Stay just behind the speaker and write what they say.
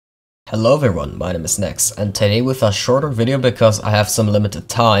Hello everyone, my name is Nex, and today with a shorter video because I have some limited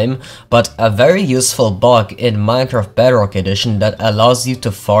time, but a very useful bug in Minecraft Bedrock Edition that allows you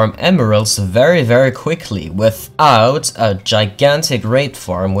to farm emeralds very quickly without a gigantic raid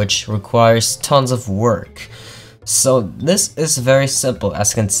farm which requires tons of work. So this is very simple.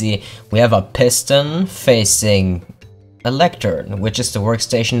 As you can see, we have a piston facing a lectern, which is the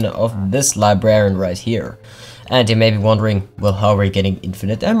workstation of this librarian right here. And you may be wondering, well, how are we getting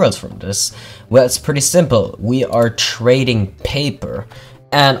infinite emeralds from this? Well, it's pretty simple. We are trading paper.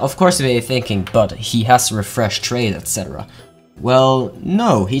 And of course you may be thinking, but he has to refresh trade, etc. Well,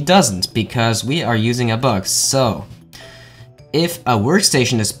 no, he doesn't, because we are using a bug. So, if a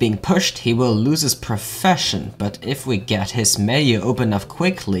workstation is being pushed, he will lose his profession, but if we get his menu open up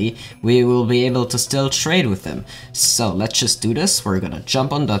quickly, we will be able to still trade with him. So let's just do this. We're gonna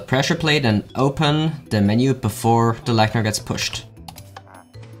jump on that pressure plate and open the menu before the lectern gets pushed.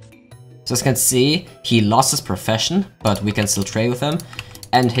 So as you can see, he lost his profession, but we can still trade with him.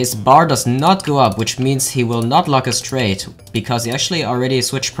 And his bar does not go up, which means he will not lock his trade, because he actually already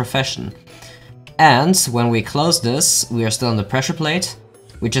switched profession. And when we close this, we are still on the pressure plate.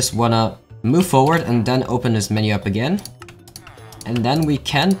 We just wanna move forward and then open this menu up again. And then we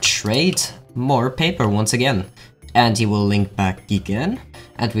can trade more paper once again. And he will link back again.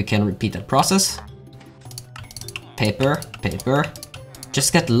 And we can repeat that process. Paper, paper.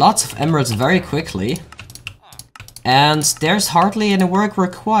 Just get lots of emeralds very quickly. And there's hardly any work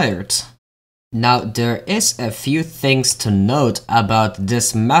required. Now, there is a few things to note about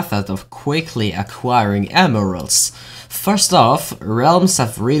this method of quickly acquiring emeralds. First off, realms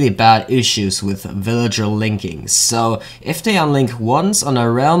have really bad issues with villager linking, so if they unlink once on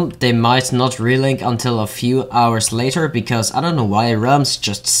a realm, they might not relink until a few hours later, because I don't know why, realms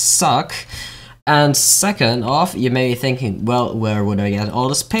just suck. And second off, you may be thinking, well, where would I get all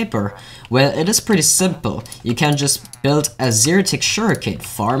this paper? Well, it is pretty simple. You can just build a zerotick sugarcane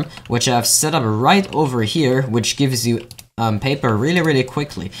farm, which I have set up right over here, which gives you paper really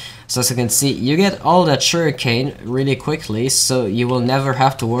quickly. So as you can see, you get all that sugarcane really quickly, so you will never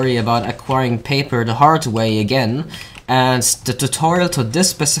have to worry about acquiring paper the hard way again. And the tutorial to this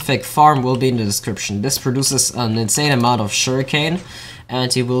specific farm will be in the description. This produces an insane amount of sugarcane,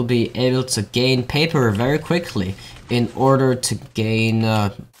 and you will be able to gain paper very quickly in order to gain...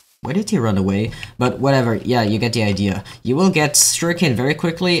 why did he run away? But whatever, yeah, you get the idea. You will get sugarcane very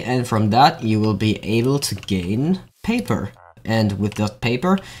quickly, and from that you will be able to gain paper. And with that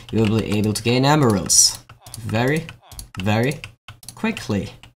paper, you will be able to gain emeralds. Very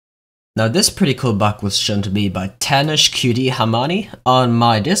quickly. Now this pretty cool bug was shown to me by tanishqdhamani on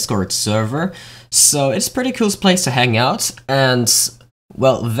my Discord server. So it's a pretty cool place to hang out, and...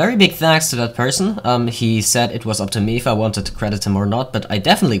 well, very big thanks to that person. He said it was up to me if I wanted to credit him or not, but I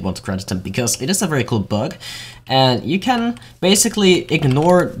definitely want to credit him because it is a very cool bug. And you can basically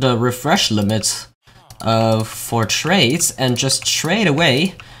ignore the refresh limit for trades and just trade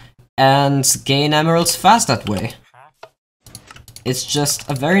away and gain emeralds fast that way. It's just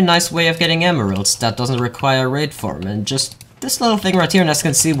a very nice way of getting emeralds that doesn't require a raid farm, and just this little thing right here, and as you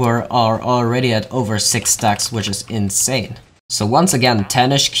can see, we are already at over 6 stacks, which is insane. So once again,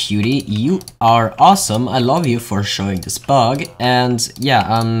 tanishqd, you are awesome. I love you for showing this bug. And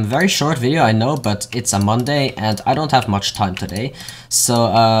yeah, very short video, I know, but it's a Monday and I don't have much time today. So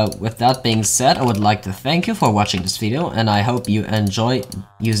with that being said, I would like to thank you for watching this video, and I hope you enjoy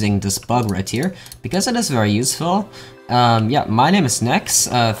using this bug right here, because it is very useful. Yeah, my name is Nex,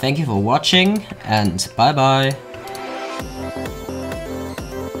 thank you for watching, and bye bye.